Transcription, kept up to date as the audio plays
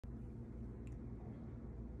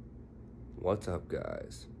What's up,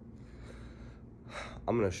 guys?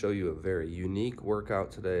 I'm gonna show you a very unique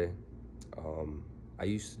workout today. I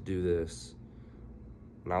used to do this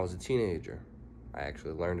when I was a teenager. I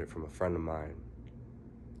actually learned it from a friend of mine.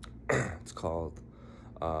 It's called,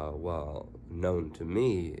 well, known to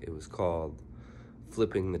me, it was called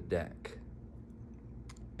flipping the deck.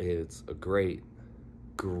 It's a great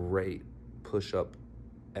push-up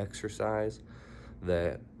exercise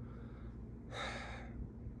that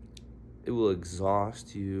it will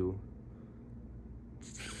exhaust you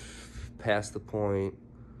past the point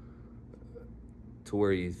to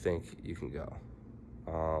where you think you can go.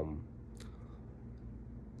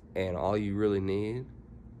 And all you really need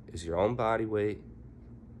is your own body weight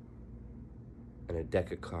and a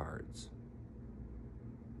deck of cards.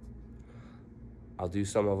 I'll do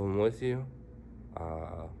some of them with you,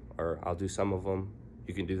 or I'll do some of them.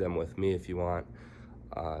 You can do them with me if you want.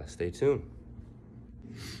 Stay tuned.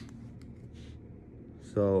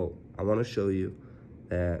 So I want to show you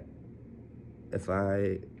that if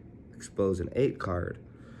I expose an 8 card,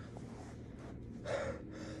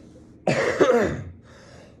 because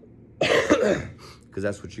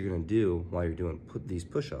that's what you're gonna do while you're doing these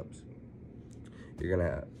push-ups. You're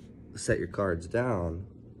gonna set your cards down.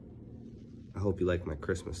 I hope you like my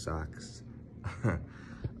Christmas socks.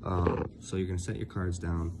 So you're gonna set your cards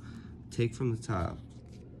down, take from the top.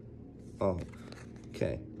 Oh,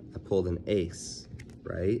 okay, I pulled an ace,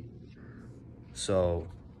 right? So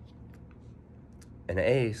an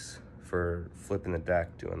ace, for flipping the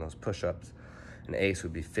deck, doing those push-ups, an ace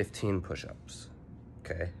would be 15 push-ups,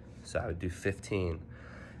 okay? So I would do 15,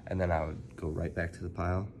 and then I would go right back to the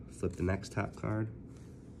pile, flip the next top card.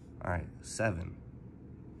 All right, 7.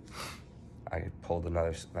 I pulled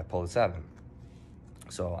a 7.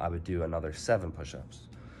 So I would do another 7 push-ups.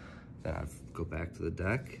 Then I'd go back to the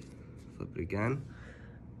deck, flip it again.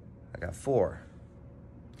 I got 4.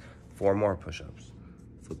 4 more push-ups.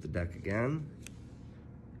 Flip the deck again.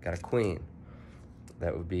 Got a queen.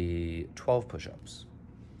 That would be 12 push-ups.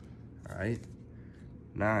 All right,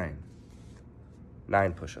 9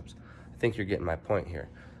 push-ups. I think you're getting my point here.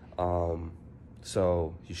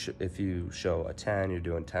 So if you show a 10, you're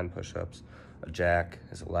doing 10 push-ups. A jack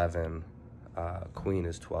is 11. Queen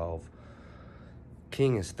is 12.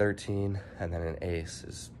 King is 13, and then an ace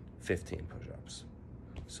is 15 push-ups.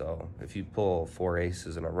 So if you pull 4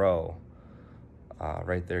 aces in a row,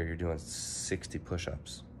 right there you're doing 60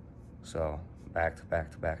 push-ups. So back to back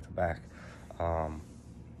to back to back.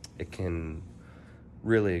 It can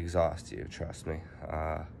really exhaust you, trust me.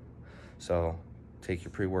 So take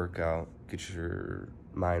your pre-workout, get your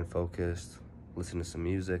mind focused, listen to some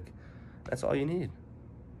music. That's all you need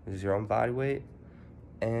is your own body weight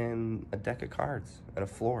and a deck of cards and a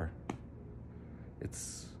floor.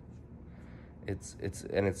 It's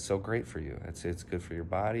so great for you. It's good for your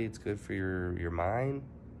body. It's good for your mind.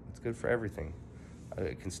 It's good for everything.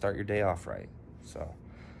 It can start your day off right. So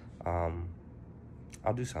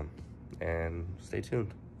I'll do some, and stay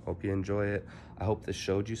tuned. Hope you enjoy it. I hope this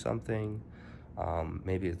showed you something.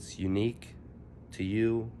 Maybe it's unique to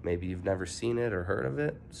you. Maybe you've never seen it or heard of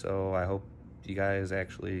it. So I hope you guys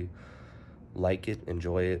actually like it,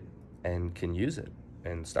 enjoy it, and can use it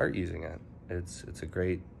and start using it. It's a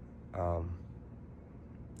great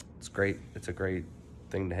it's a great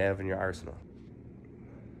thing to have in your arsenal.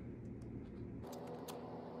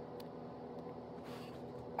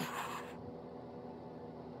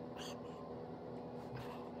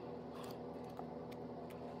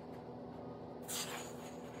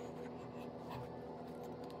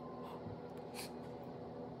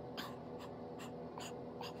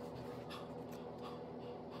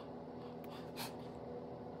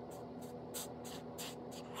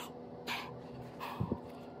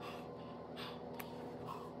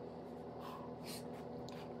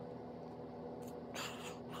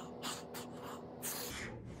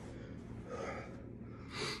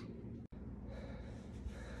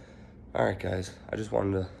 All right, guys, I just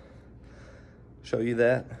wanted to show you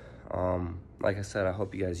that. Like I said, I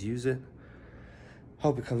hope you guys use it.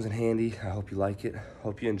 Hope it comes in handy. I hope you like it.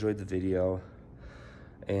 Hope you enjoyed the video.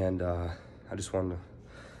 And I just wanted to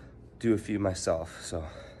do a few myself. So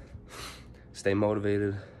stay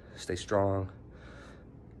motivated, stay strong,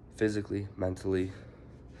 physically, mentally.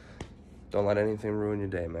 Don't let anything ruin your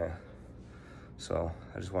day, man. So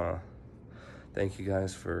I just want to thank you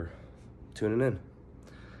guys for tuning in.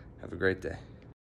 Have a great day.